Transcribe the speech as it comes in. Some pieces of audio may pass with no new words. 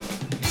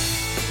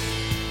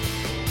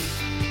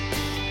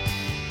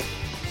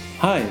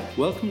Hi,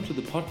 welcome to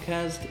the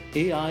podcast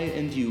AI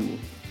and You,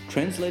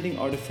 Translating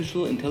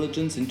Artificial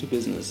Intelligence into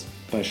Business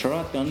by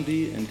Sharad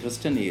Gandhi and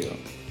Christian Ehl.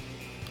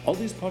 All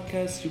these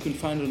podcasts you can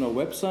find on our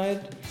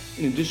website.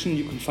 In addition,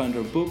 you can find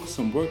our books,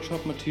 some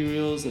workshop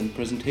materials and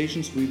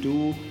presentations we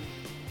do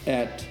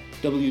at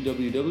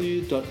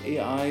www.ai-u.org.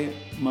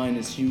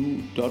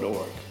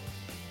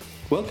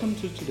 Welcome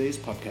to today's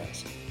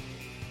podcast.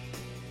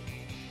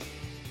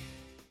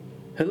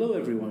 Hello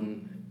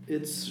everyone.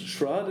 It's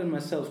Sharad and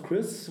myself,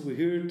 Chris. We're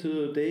here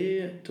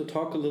today to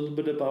talk a little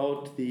bit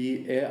about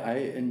the AI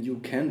and You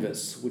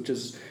Canvas, which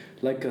is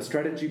like a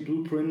strategy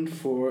blueprint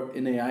for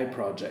an AI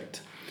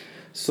project.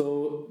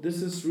 So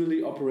this is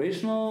really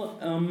operational,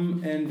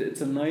 and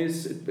it's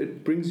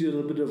it brings you a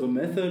little bit of a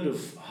method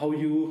of how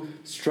you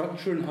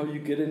structure and how you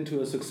get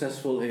into a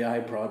successful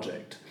AI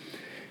project.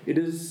 It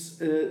is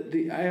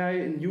the AI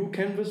and You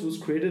Canvas was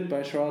created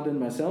by Sharad and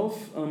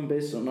myself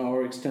based on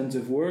our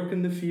extensive work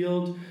in the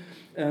field.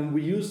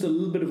 We used a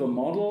little bit of a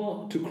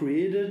model to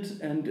create it,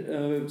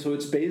 and so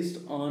it's based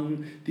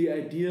on the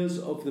ideas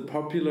of the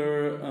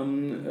popular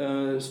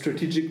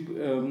strategic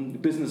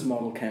business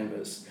model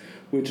canvas,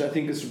 which I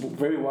think is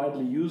very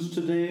widely used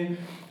today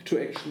to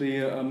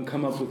actually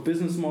come up with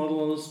business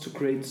models, to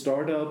create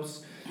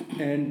startups.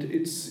 And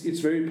it's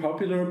very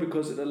popular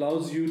because it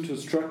allows you to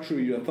structure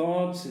your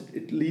thoughts,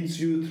 it leads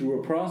you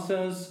through a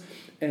process,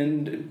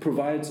 and it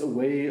provides a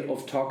way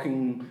of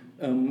talking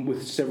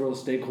with several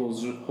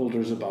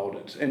stakeholders about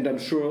it. And I'm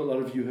sure a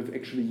lot of you have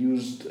actually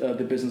used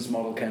the business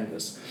model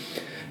canvas.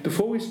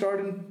 Before we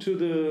start into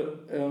the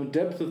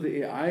depth of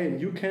the AI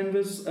and You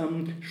Canvas,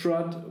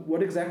 Sharad,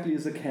 what exactly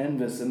is a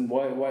canvas, and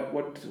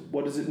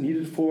what is it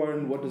needed for,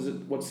 and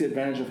what's the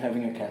advantage of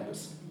having a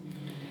canvas?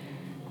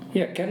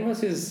 Yeah,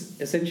 Canvas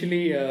is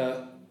essentially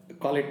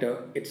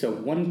it's a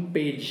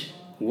one-page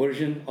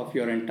version of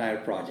your entire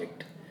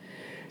project.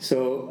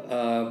 So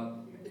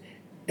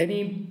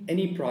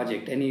any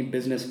project, any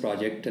business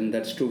project, and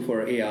that's true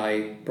for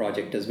AI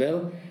project as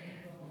well,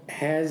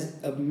 has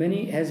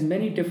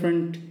many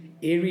different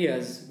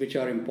areas which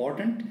are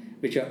important,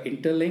 which are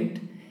interlinked,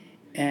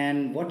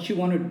 and what you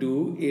want to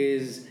do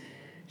is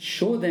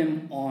show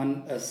them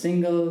on a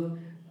single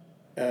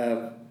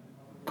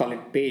call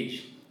it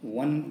page,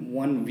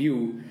 one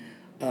view,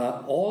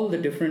 all the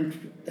different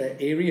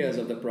areas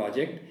of the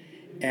project,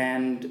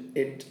 and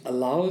it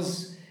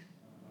allows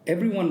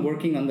everyone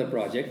working on the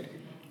project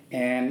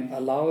and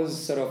allows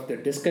sort of the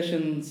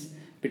discussions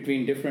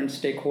between different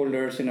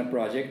stakeholders in a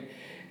project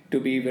to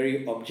be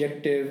very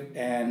objective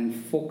and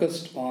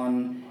focused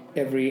on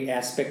every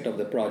aspect of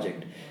the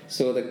project.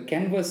 So the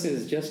canvas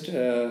is just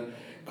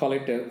call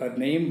it a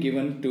name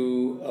given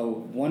to a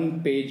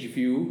one-page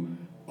view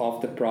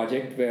of the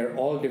project where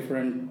all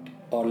different,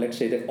 or let's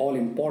say the all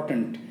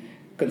important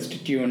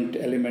constituent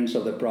elements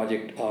of the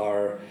project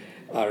are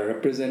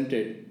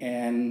represented,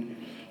 and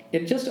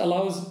it just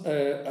allows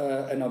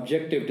an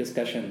objective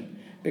discussion,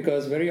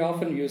 because very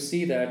often you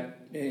see that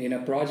in a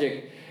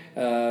project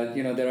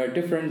there are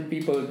different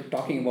people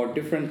talking about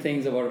different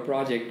things about a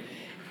project,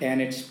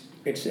 and it's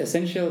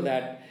essential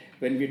that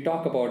when we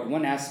talk about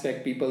one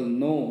aspect, people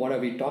know what are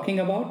we talking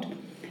about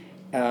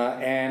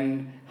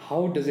and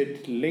how does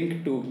it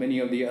link to many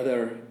of the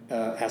other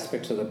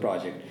aspects of the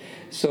project.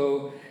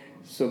 So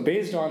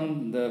based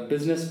on the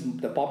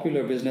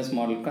popular business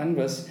model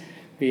canvas,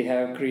 we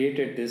have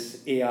created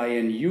this AI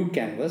and You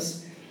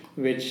Canvas,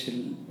 which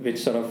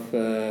sort of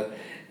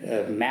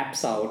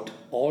maps out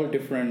all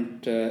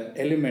different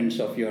elements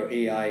of your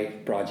AI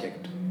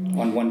project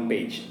on one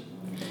page.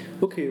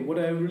 Okay, what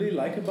I really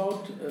like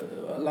about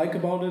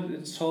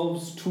it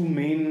solves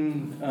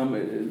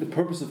the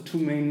purpose of two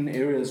main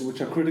areas which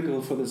are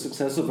critical for the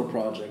success of a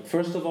project.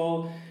 First of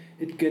all,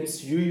 it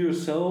gets you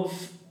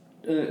yourself.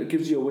 It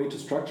gives you a way to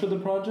structure the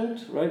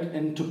project, right,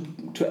 and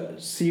to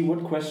see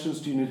what questions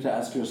do you need to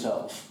ask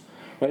yourself,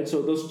 right?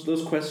 So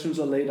those questions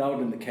are laid out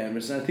in the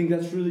canvas, and I think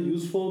that's really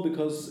useful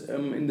because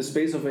in the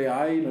space of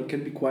AI, it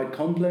can be quite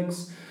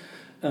complex,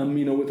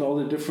 with all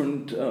the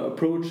different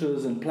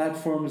approaches and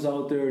platforms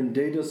out there, and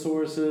data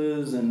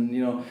sources, and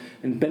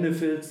and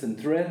benefits and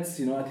threats.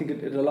 I think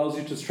it allows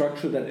you to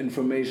structure that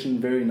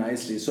information very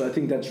nicely. So I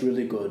think that's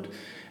really good.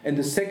 And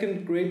the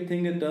second great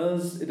thing it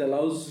does, it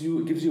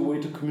gives you a way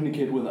to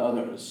communicate with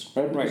others,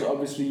 right? Because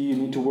obviously you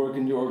need to work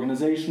in your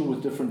organization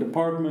with different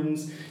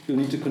departments, you'll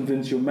need to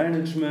convince your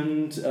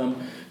management,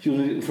 you'll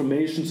need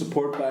information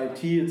support by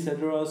IT,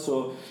 etc.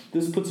 So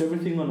this puts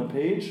everything on a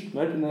page,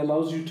 right? And it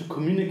allows you to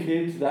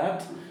communicate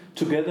that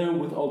together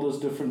with all those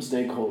different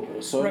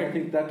stakeholders. So I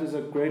think that is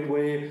a great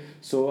way.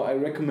 So I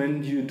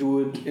recommend you do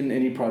it in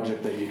any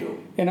project that you do.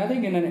 And I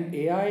think in an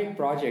AI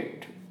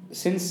project,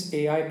 since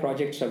AI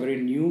projects are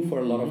very new for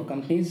a lot of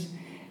companies,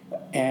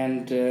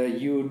 and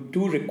you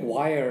do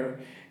require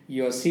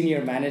your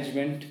senior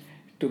management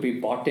to be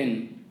bought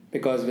in,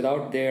 because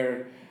without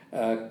their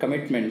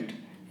commitment,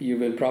 you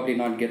will probably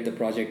not get the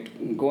project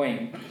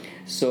going.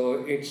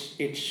 So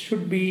it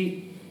should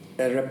be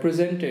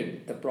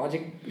the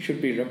project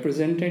should be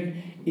represented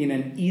in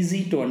an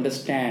easy to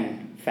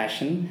understand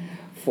fashion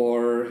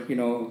for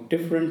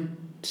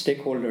different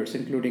stakeholders,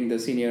 including the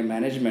senior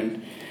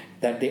management,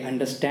 that they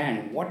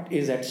understand what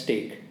is at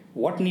stake,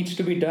 what needs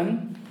to be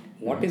done,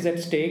 what is at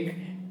stake,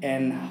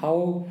 and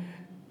how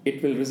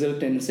it will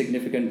result in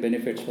significant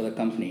benefits for the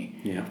company.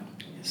 Yeah.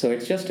 So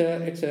it's just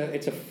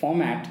a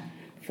format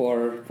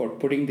for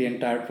putting the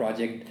entire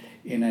project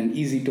in an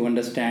easy to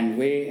understand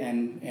way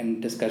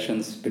and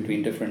discussions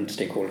between different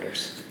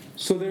stakeholders.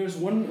 So there's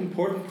one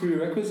important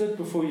prerequisite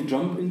before you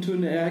jump into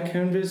an AI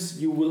canvas.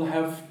 You will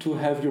have to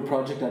have your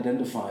project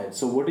identified.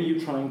 So what are you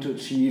trying to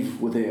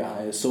achieve with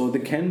AI? So the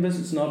canvas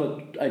is not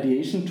an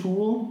ideation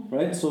tool,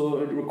 right? So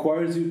it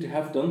requires you to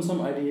have done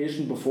some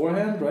ideation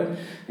beforehand, right?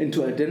 And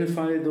to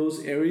identify those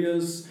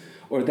areas,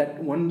 or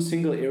that one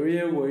single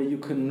area where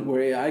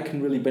AI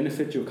can really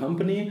benefit your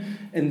company,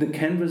 and the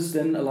canvas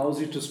then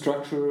allows you to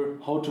structure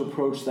how to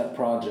approach that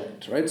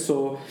project, right?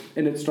 So,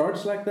 and it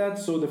starts like that.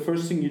 So the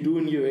first thing you do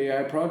in your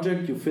AI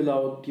project, you fill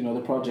out,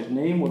 the project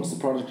name, what's the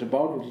project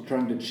about, what you're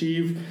trying to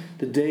achieve,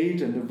 the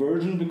date and the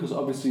version, because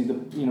obviously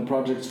the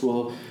projects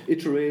will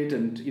iterate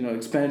and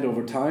expand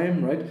over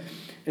time, right?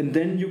 And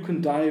then you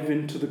can dive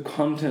into the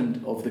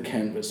content of the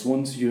canvas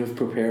once you have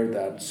prepared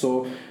that.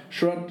 So,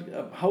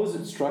 Sharad, how is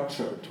it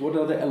structured? What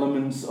are the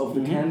elements of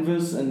the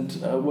canvas, and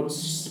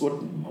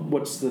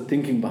what's the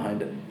thinking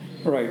behind it?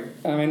 Right.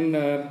 I mean,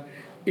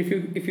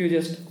 if you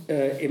just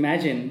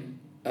imagine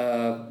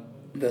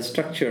the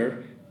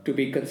structure to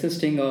be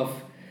consisting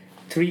of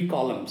 3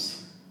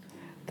 columns: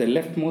 the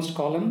leftmost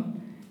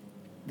column,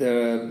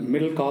 the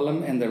middle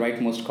column, and the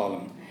rightmost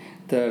column.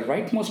 The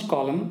rightmost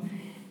column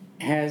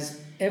has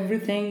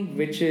everything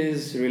which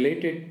is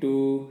related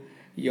to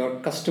your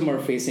customer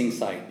facing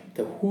side,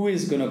 the who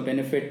is going to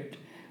benefit,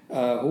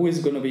 who is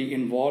going to be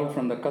involved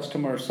from the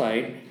customer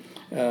side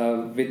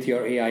with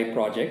your AI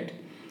project,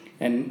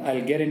 and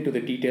I'll get into the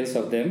details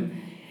of them.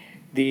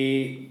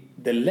 The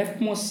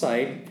leftmost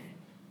side,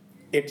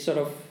 it sort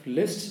of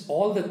lists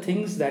all the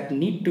things that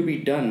need to be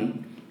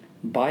done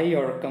by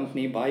your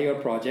company, by your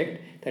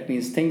project. That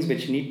means things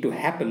which need to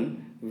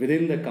happen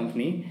within the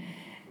company.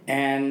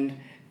 And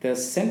the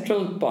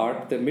central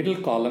part, the middle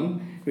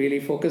column, really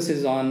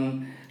focuses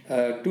on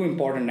 2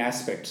 important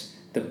aspects: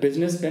 the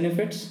business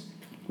benefits,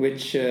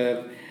 which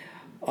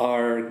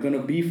are going to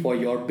be for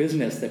your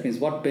business. That means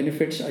what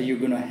benefits are you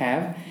going to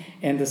have?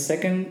 And the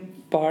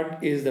second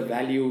part is the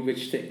value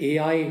which the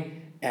AI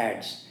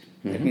adds.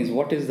 That means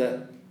what is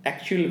the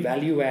actual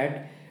value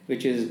add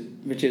which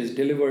is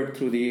delivered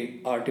through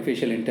the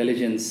artificial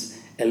intelligence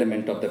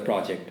element of the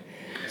project.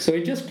 So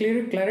it just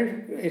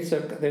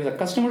there's a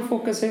customer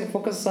focus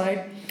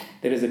side,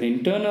 there is an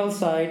internal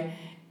side,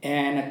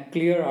 and a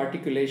clear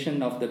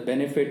articulation of the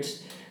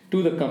benefits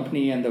to the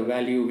company and the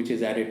value which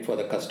is added for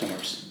the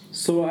customers.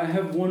 So I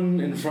have one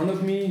in front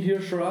of me here,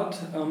 Sharad,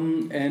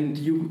 and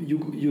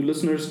you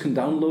listeners can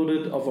download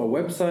it off our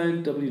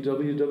website,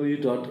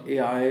 www.ai-u.org.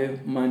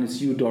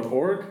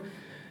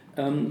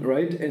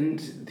 Right, and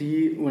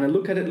when I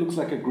look at it, looks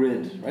like a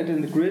grid, right?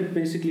 And the grid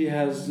basically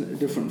has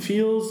different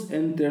fields,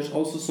 and there's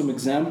also some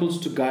examples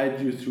to guide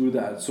you through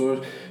that.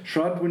 So,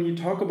 Sharad, when you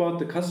talk about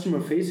the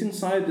customer-facing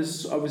side, this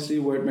is obviously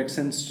where it makes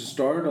sense to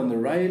start on the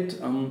right.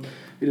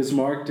 It is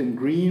marked in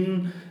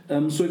green.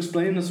 So,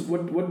 explain us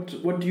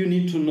what do you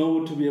need to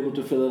know to be able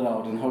to fill it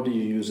out, and how do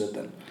you use it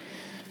then?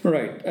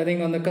 Right. I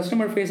think on the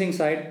customer-facing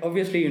side,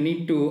 obviously you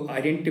need to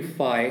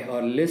identify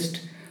or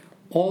list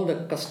all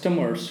the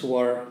customers who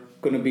are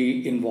going to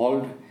be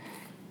involved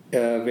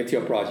with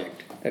your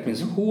project. That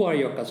means who are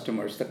your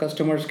customers? The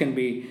customers can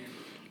be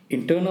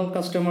internal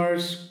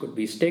customers, could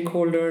be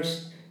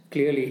stakeholders,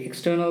 clearly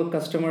external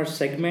customer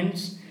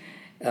segments,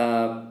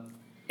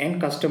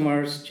 end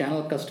customers,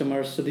 channel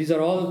customers. So these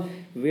are all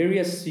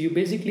various. You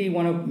basically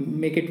want to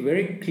make it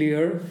very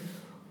clear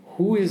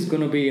who is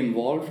going to be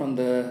involved from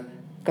the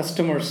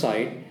customer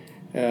side,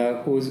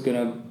 who is going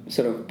to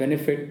sort of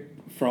benefit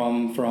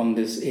from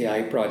this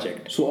AI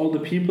project. So all the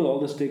people, all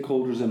the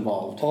stakeholders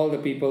involved. All the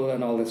people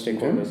and all the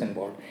stakeholders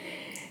involved.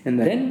 And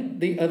then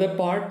the other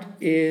part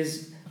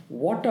is,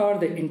 what are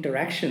the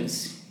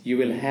interactions you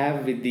will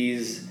have with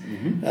these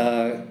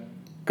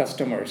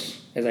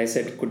customers? As I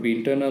said, could be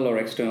internal or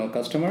external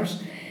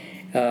customers.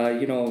 Are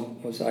you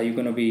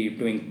going to be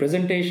doing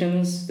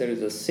presentations? There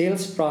is a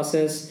sales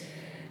process,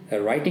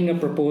 writing a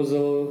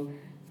proposal,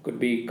 could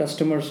be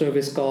customer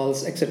service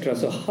calls, etc.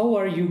 So how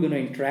are you going to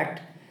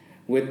interact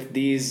with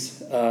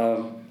these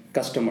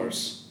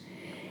customers?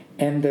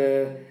 And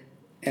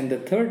the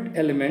third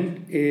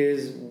element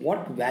is,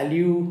 what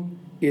value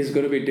is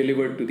going to be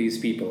delivered to these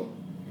people?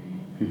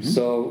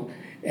 So,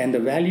 and the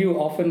value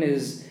often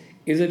is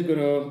it going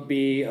to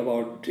be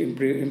about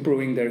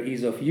improving their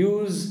ease of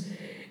use?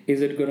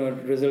 Is it going to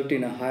result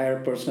in a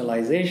higher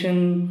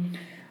personalization?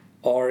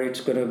 Or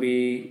it's going to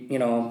be,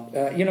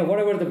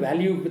 whatever the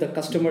value the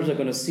customers are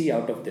going to see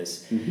out of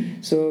this.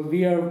 So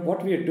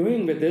what we are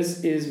doing with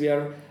this is we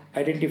are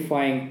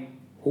identifying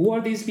who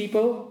are these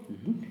people,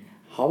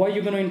 how are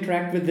you going to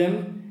interact with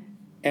them,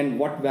 and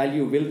what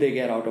value will they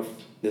get out of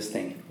this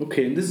thing.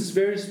 Okay, and this is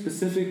very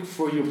specific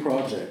for your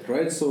project,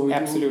 right? So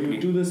Absolutely.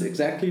 you do this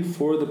exactly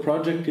for the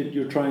project that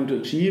you're trying to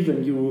achieve,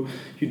 and you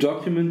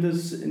document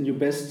this in your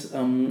best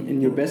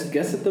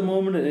guess at the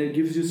moment, and it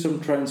gives you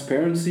some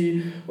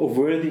transparency of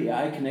where the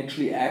AI can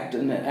actually act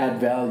and add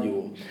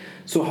value.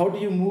 So how do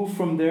you move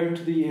from there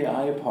to the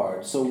AI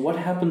part? So what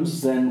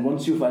happens then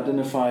once you've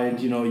identified,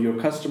 your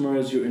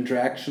customers, your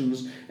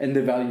interactions, and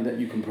the value that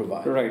you can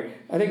provide? Right.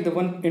 I think the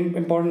one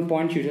important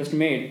point you just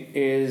made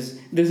is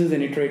this is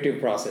an iterative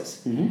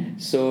process. Mm-hmm.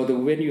 So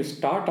when you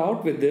start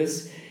out with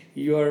this,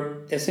 you're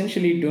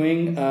essentially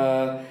doing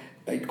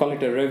I call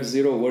it a Rev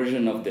 0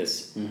 version of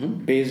this,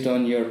 Mm-hmm. based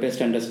on your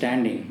best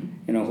understanding,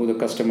 who the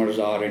customers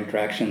are,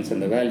 interactions,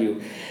 and the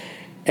value.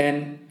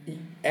 And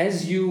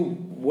as you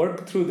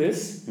work through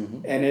this,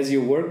 Mm-hmm. and as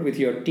you work with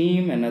your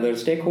team and other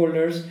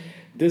stakeholders,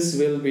 this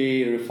will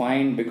be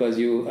refined because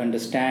you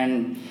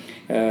understand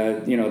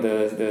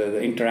the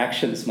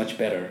interactions much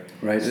better.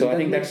 Right. So And I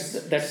think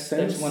that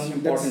that's one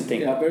important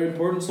thing. Yeah, very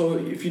important. So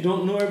if you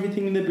don't know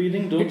everything in the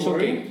beginning, don't It's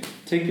worry. okay.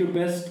 Take your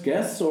best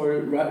guess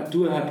or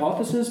do a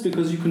hypothesis,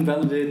 because you can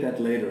validate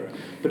that later.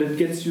 But it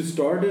gets you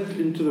started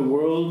into the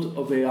world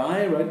of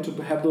AI, right? To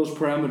have those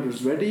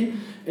parameters ready,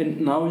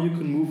 and now you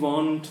can move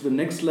on to the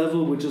next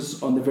level, which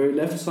is on the very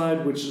left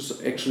side, which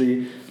is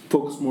actually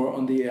focused more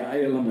on the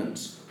AI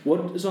elements.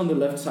 What is on the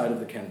left side of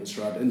the canvas,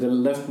 right? In the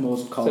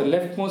leftmost So column. the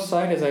leftmost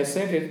side, as I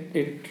said,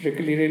 it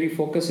really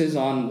focuses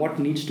on what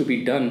needs to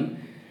be done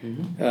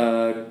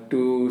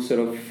to sort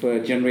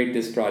of generate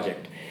this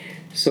project.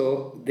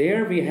 So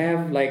there we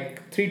have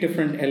like 3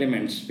 different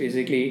elements.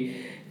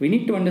 Basically, we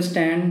need to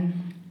understand,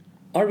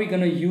 are we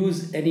going to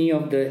use any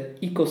of the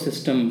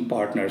ecosystem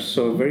partners?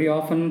 So very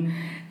often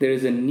there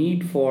is a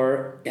need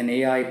for an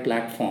AI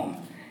platform.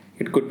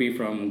 It could be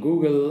from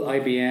Google,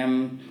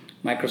 IBM,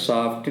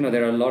 Microsoft.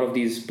 There are a lot of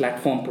these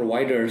platform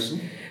providers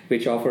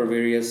which offer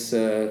various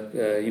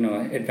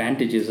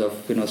advantages of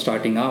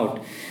starting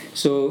out.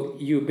 So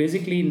you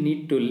basically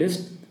need to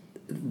list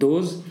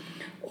those,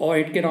 or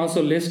it can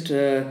also list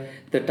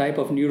the type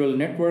of neural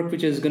network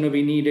which is going to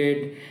be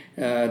needed,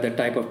 the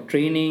type of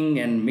training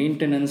and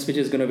maintenance which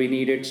is going to be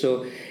needed.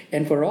 So,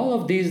 and for all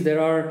of these,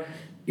 there are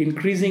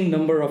increasing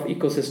number of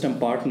ecosystem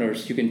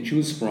partners you can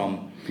choose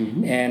from.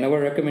 And our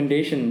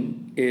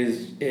recommendation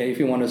is, if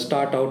you want to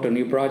start out a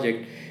new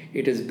project,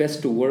 it is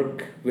best to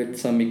work with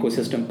some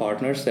ecosystem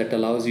partners that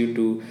allows you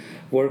to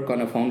work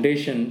on a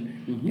foundation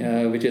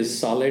which is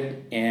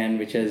solid and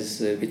which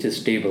is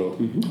stable.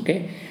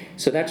 Okay,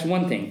 so that's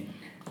one thing.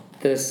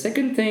 The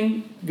second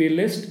thing we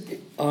list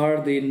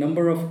are the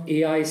number of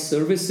AI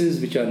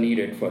services which are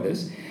needed for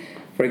this.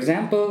 For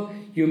example,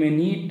 you may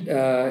need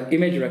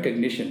image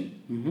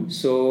recognition.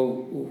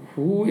 So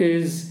who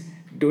is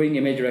doing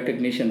image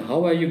recognition?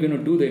 How are you going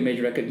to do the image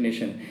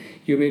recognition?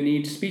 You may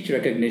need speech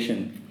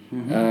recognition.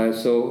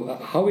 So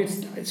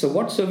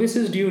what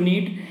services do you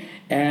need,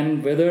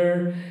 and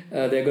whether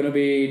they're going to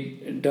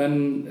be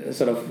done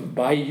sort of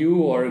by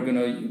you or going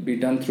to be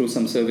done through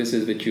some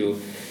services which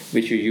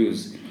you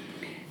use.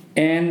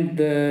 And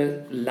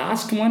the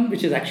last one,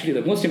 which is actually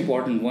the most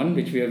important one,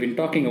 which we have been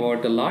talking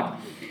about a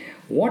lot,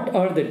 what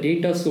are the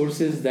data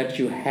sources that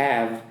you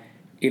have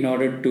in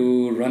order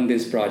to run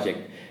this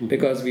project?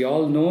 Because we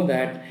all know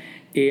that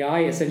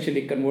AI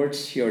essentially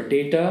converts your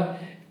data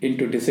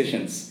into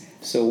decisions.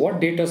 So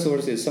what data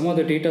sources? Some of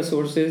the data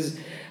sources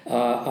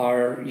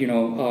are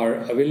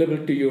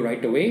available to you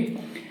right away.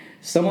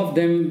 Some of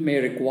them may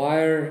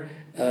require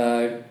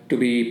to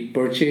be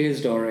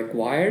purchased or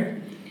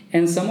acquired,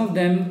 and some of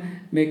them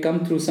may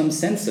come through some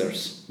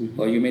sensors,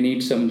 or you may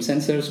need some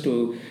sensors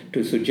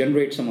to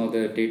generate some of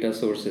the data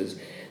sources.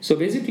 So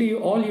basically,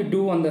 all you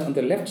do on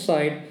the left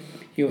side,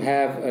 you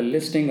have a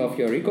listing of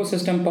your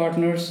ecosystem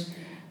partners,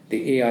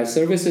 the AI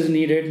services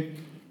needed,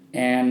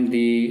 and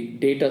the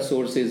data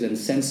sources and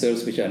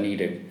sensors which are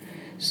needed.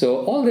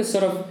 So all this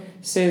sort of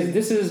says,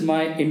 this is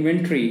my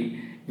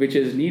inventory which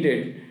is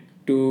needed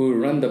to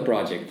run the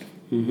project.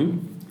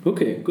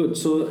 Okay, good.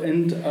 So,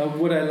 and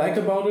what I like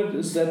about it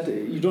is that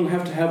you don't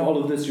have to have all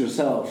of this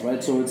yourself,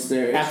 right? So it's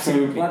their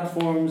external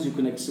platforms, you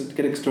can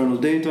get external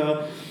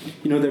data.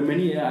 There are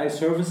many AI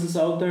services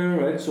out there,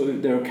 right? So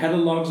there are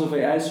catalogs of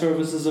AI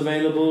services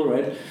available,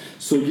 right?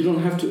 So you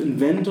don't have to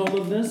invent all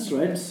of this,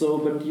 right? So,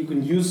 but you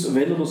can use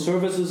available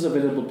services,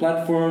 available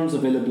platforms,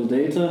 available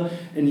data,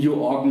 and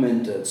you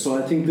augment it. So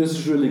I think this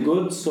is really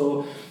good.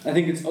 So I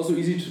think it's also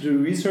easy to do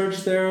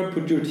research there,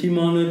 put your team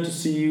on it to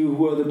see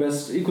who are the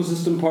best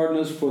ecosystem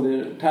partners for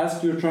the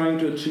task you're trying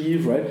to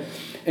achieve, right?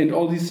 And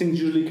all these things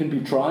usually can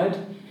be tried.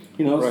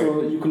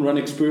 So you can run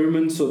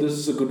experiments, so this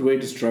is a good way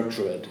to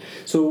structure it.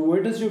 So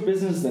where does your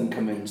business then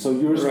come in? So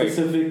your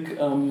specific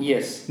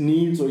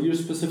needs or your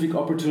specific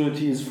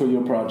opportunities for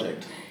your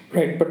project.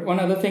 Right, but one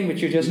other thing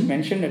which you just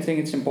mentioned, I think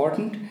it's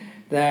important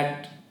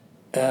that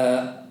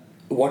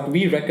what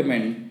we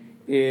recommend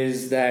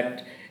is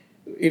that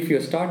if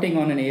you're starting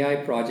on an AI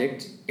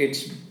project,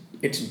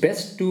 it's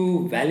best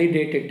to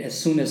validate it as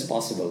soon as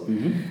possible.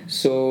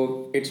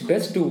 So it's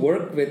best to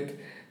work with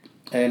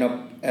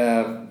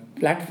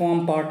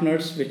platform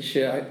partners which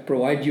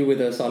provide you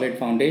with a solid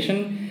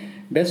foundation.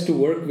 Best to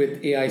work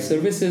with AI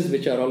services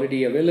which are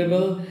already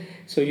available,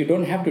 so you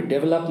don't have to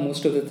develop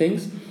most of the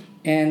things,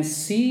 and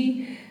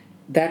see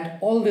that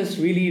all this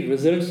really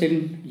results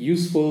in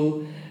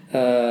useful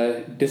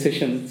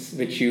decisions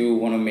which you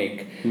want to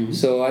make.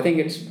 So I think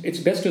it's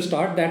best to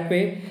start that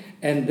way,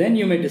 and then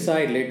you may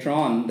decide later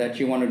on that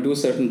you want to do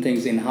certain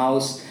things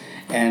in-house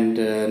and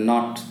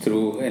not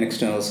through an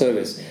external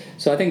service.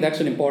 So I think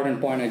that's an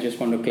important point I just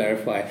want to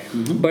clarify.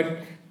 But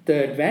the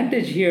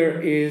advantage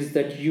here is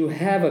that you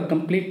have a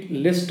complete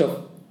list of,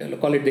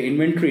 call it the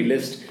inventory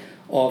list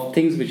of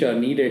things which are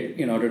needed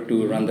in order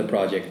to run the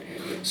project.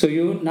 So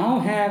you now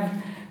have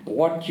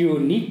what you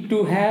need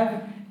to have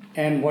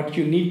and what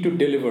you need to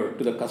deliver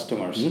to the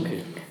customers.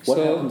 Okay. What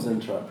happens then,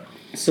 Shrad?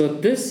 So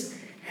this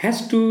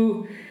has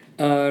to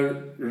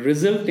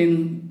result in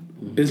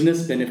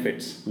business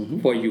benefits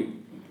for you,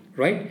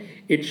 right?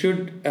 It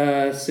should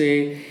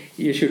say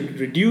you should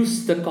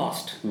reduce the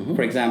cost.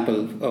 For example,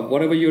 of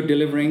whatever you're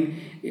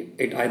delivering,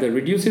 it either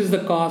reduces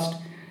the cost,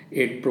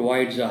 it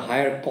provides a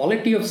higher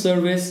quality of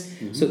service.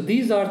 So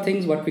these are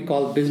things what we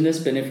call business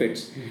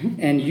benefits,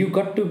 and you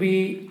got to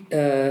be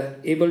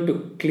able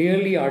to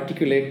clearly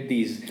articulate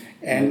these.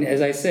 And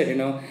as I said,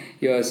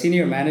 your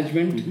senior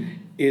management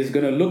is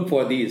going to look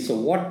for these. So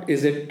what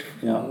is it?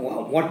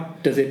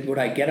 What would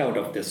I get out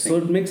of this thing? So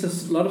it makes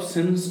a lot of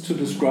sense to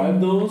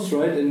describe those,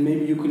 right? And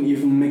maybe you can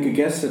even make a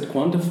guess at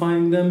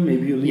quantifying them.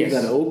 Maybe you leave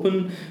that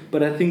open.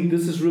 But I think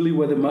this is really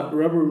where the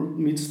rubber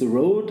meets the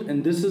road.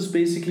 And this is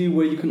basically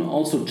where you can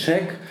also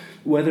check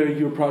whether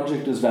your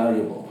project is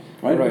valuable.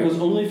 Right? Because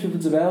only if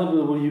it's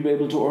available will you be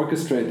able to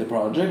orchestrate the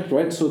project,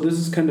 right? So this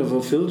is kind of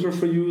a filter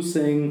for you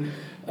saying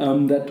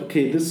that,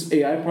 okay, this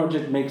AI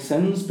project makes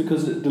sense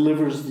because it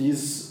delivers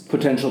these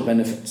potential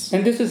benefits.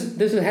 And this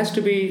has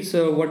to be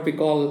what we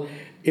call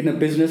in a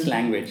business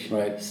language,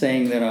 right?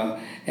 Saying that,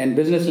 and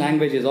business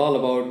language is all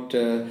about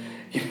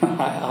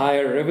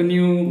higher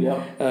revenue,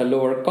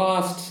 lower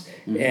costs,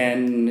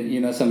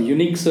 and some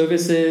unique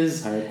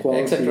services,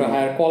 etc.,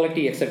 higher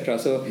quality, etc.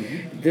 So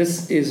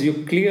this is,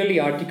 you clearly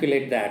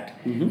articulate that,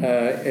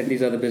 and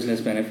these are the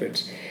business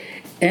benefits.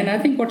 And I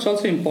think what's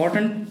also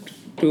important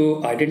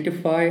to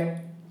identify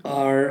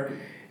are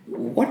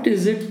what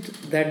is it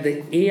that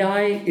the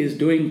AI is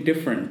doing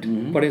different?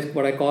 What is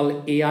what I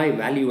call AI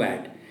value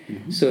add.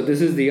 So this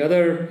is the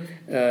other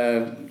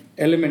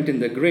element in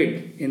the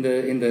grid, in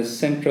the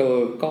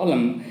central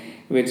column,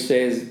 which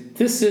says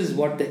this is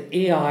what the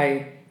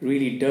AI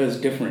really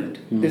does different.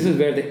 This is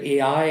where the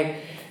AI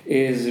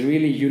is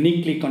really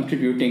uniquely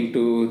contributing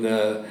to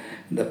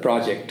the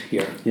project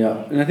here.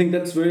 Yeah, and I think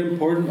that's very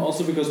important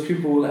also because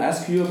people will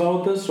ask you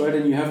about this, right?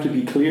 And you have to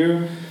be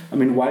clear. I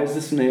mean, why is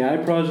this an AI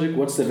project?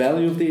 What's the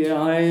value of the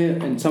AI?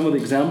 And some of the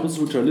examples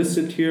which are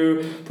listed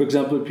here, for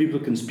example, people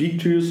can speak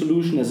to your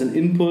solution as an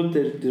input.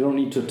 They don't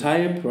need to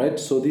type, right?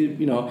 So you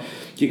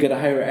get a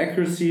higher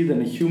accuracy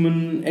than a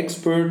human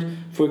expert,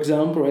 for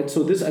example, right?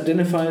 So this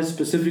identifies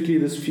specifically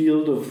this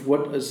field of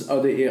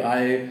are the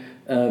AI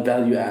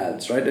value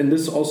adds, right? And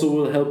this also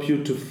will help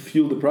you to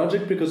fuel the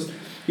project because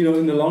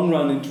in the long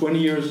run, in 20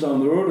 years down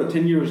the road or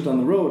 10 years down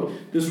the road,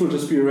 this will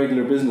just be a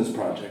regular business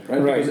project,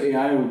 right? Because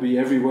AI will be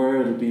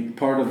everywhere, it'll be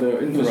part of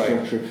their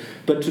infrastructure. Right.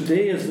 But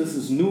today, as this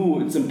is new,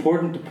 it's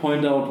important to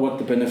point out what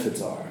the benefits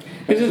are.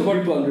 This is what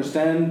people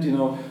understand,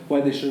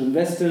 why they should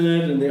invest in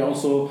it, and they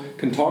also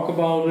can talk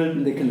about it,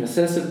 and they can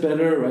assess it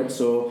better, right?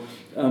 So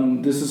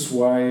this is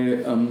why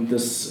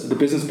the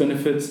business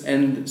benefits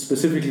and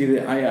specifically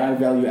the AI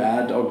value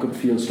add are good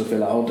fields to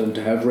fill out and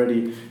to have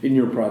ready in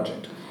your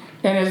project.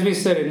 And as we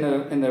said in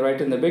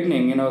the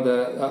beginning,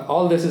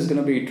 all this is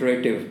going to be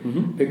iterative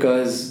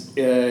because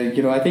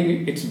I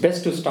think it's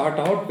best to start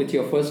out with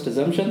your first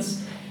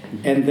assumptions,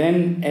 and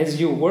then as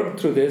you work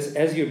through this,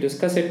 as you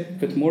discuss it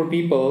with more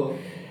people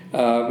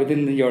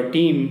within your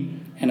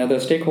team and other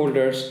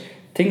stakeholders,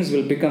 things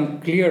will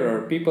become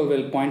clearer. People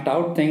will point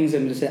out things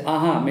and say,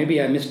 maybe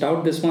I missed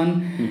out this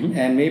one,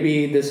 and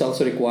maybe this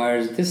also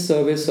requires this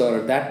service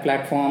or that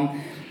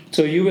platform.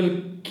 So you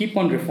will keep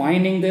on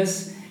refining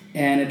this.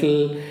 And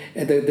it'll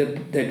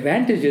the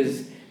advantage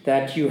is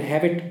that you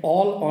have it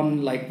all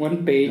on like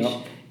one page,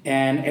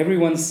 and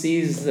everyone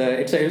sees.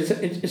 It's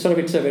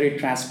a very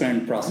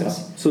transparent process.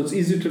 Yeah. So it's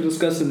easy to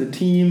discuss in the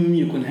team.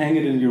 You can hang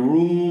it in your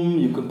room.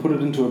 You can put it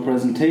into a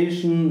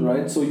presentation,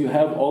 right? So you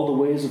have all the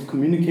ways of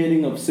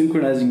communicating, of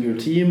synchronizing your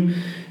team,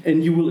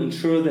 and you will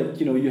ensure that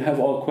you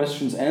have all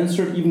questions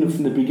answered, even if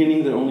in the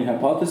beginning they're only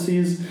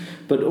hypotheses.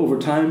 But over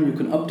time, you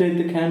can update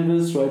the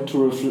canvas, right,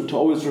 to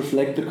always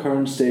reflect the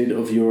current state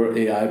of your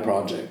AI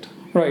project.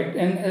 Right,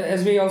 and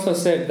as we also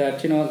said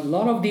that a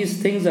lot of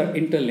these things are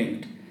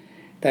interlinked.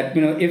 That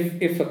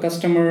if a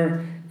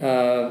customer,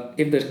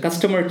 if the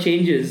customer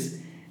changes,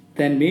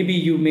 then maybe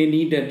you may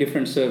need a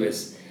different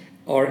service,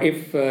 or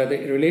if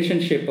the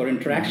relationship or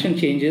interaction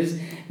changes,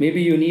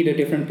 maybe you need a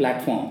different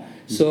platform.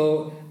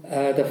 So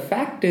the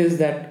fact is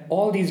that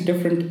all these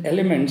different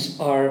elements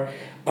are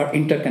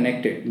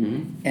interconnected,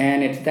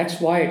 and that's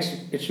why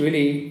it's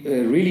really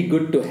really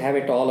good to have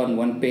it all on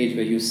one page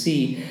where you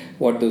see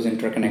what those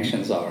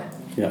interconnections are.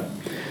 Yeah.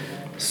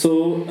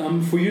 So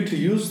for you to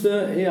use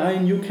the AI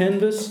in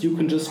uCanvas, you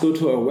can just go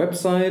to our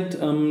website,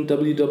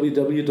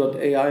 www.ai-u.org.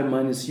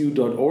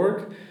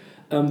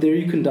 There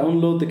you can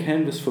download the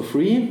canvas for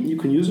free. You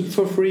can use it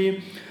for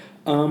free.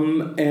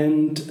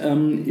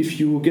 If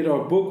you get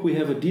our book, we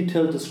have a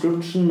detailed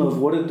description of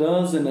what it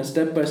does and a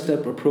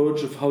step-by-step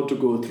approach of how to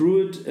go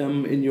through it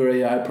in your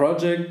AI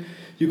project.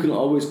 You can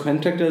always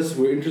contact us.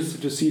 We're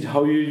interested to see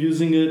how you're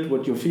using it,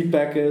 what your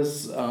feedback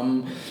is,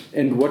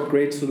 and what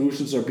great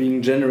solutions are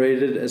being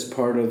generated as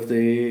part of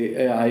the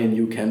AI in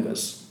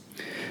uCanvas.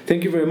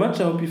 Thank you very much.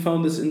 I hope you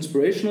found this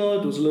inspirational.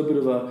 It was a little bit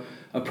of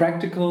a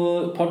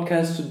practical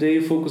podcast today,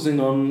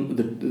 focusing on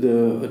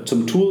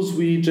some tools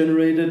we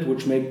generated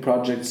which make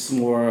projects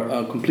more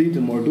complete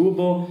and more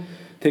doable.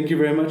 Thank you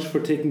very much for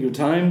taking your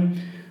time.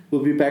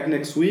 We'll be back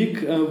next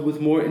week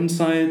with more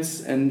insights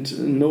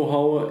and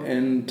know-how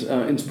and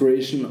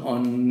inspiration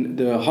on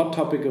the hot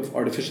topic of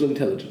artificial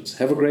intelligence.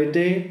 Have a great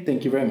day.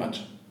 Thank you very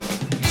much.